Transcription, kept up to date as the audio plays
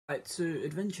So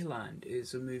Adventureland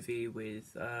is a movie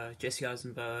with Jesse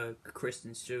Eisenberg,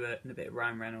 Kristen Stewart, and a bit of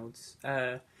Ryan Reynolds.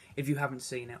 If you haven't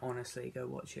seen it, honestly, go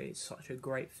watch it. It's such a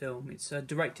great film. It's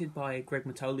directed by Greg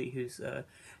Matoli, who's the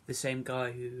same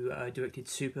guy who directed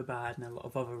Superbad and a lot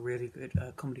of other really good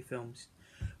comedy films.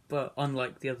 But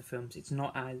unlike the other films, it's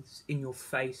not as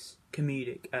in-your-face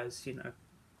comedic as,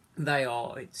 they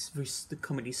are. The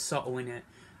comedy's subtle in it,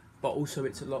 but also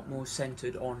it's a lot more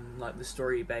centered on like the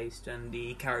story based and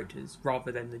the characters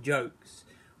rather than the jokes,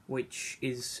 which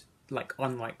is like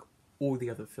unlike all the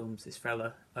other films this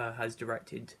fella has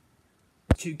directed.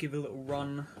 To give a little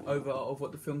run over of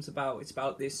what the film's about, it's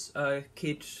about this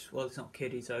kid. Well, it's not a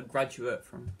kid. He's a graduate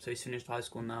so he's finished high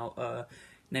school now.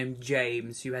 Named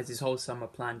James, who has his whole summer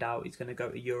planned out. He's going to go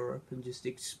to Europe and just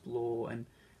explore and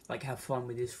like have fun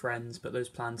with his friends, but those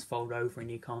plans fold over and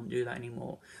he can't do that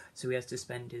anymore. So he has to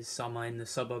spend his summer in the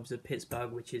suburbs of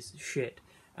Pittsburgh, which is shit.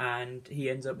 And he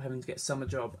ends up having to get a summer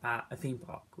job at a theme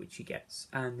park, which he gets.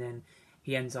 And then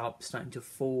he ends up starting to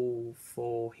fall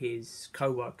for his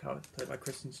co-worker, played by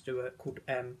Kristen Stewart, called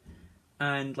M.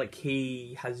 And like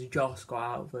he has just got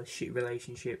out of a shit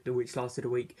relationship, which lasted a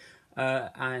week.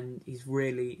 And he's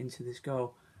really into this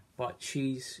girl, but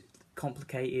she's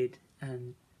complicated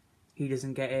and he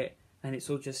doesn't get it, and it's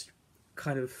all just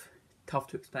kind of tough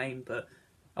to explain, but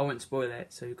I won't spoil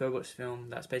it, so go watch the film.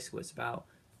 That's basically what it's about.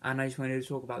 And I just wanted to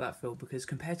talk about that film because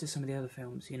compared to some of the other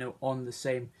films, on the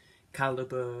same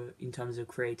caliber in terms of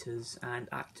creators and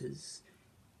actors,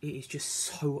 it is just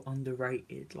so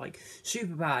underrated. Like,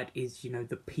 Superbad is,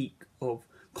 the peak of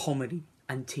comedy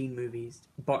and teen movies,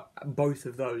 but both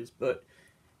of those, but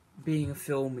being a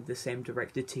film with the same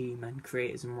director team and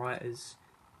creators and writers,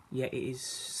 yet it is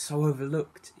so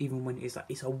overlooked, even when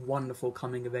it's a wonderful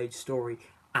coming-of-age story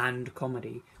and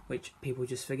comedy, which people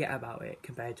just forget about it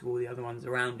compared to all the other ones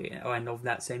around it, and of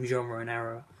that same genre and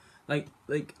era. Like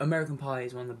American Pie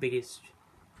is one of the biggest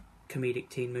comedic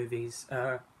teen movies,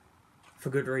 for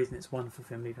good reason. It's a wonderful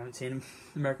film. If you haven't seen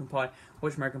American Pie,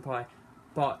 watch American Pie.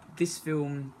 But this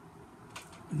film,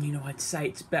 I'd say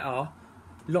it's better, a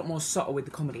lot more subtle with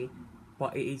the comedy,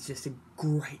 but it is just a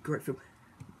great film.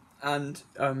 And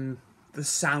the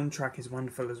soundtrack is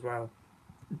wonderful as well.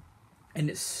 And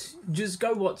it's just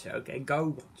go watch it, okay?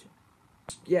 Go watch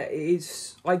it. Yeah, it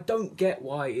is. I don't get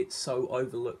why it's so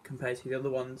overlooked compared to the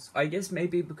other ones. I guess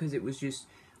maybe because it was just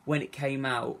when it came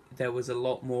out, there was a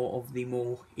lot more of the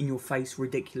more in-your-face,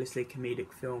 ridiculously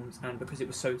comedic films, and because it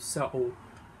was so subtle,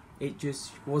 it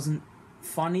just wasn't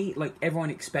funny. Like,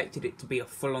 everyone expected it to be a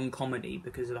full-on comedy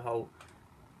because of the whole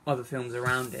other films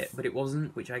around it, but it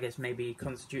wasn't, which I guess maybe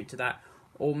constitute to that,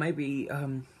 or maybe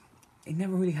it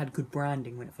never really had good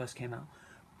branding when it first came out,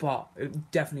 but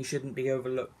it definitely shouldn't be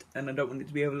overlooked, and I don't want it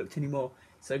to be overlooked anymore,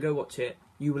 so go watch it,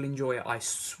 you will enjoy it, I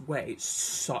swear, it's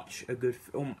such a good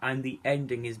film, and the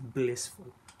ending is blissful,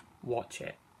 watch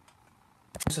it.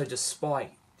 Also,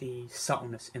 despite the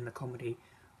subtleness in the comedy,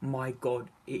 my god,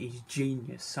 it is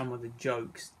genius, some of the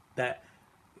jokes that,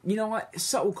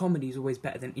 subtle comedy is always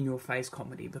better than in-your-face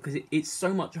comedy because it's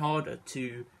so much harder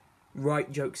to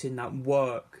write jokes in that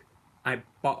work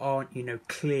but aren't,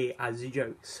 clear as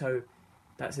jokes. So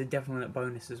that's a definite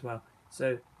bonus as well.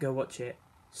 So go watch it.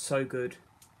 So good.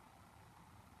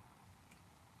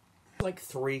 Like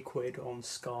 £3 on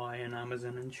Sky and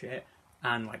Amazon and shit.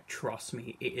 And trust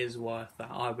me, it is worth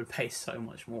that. I would pay so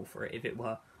much more for it if it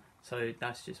were. So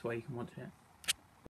that's just where you can watch it.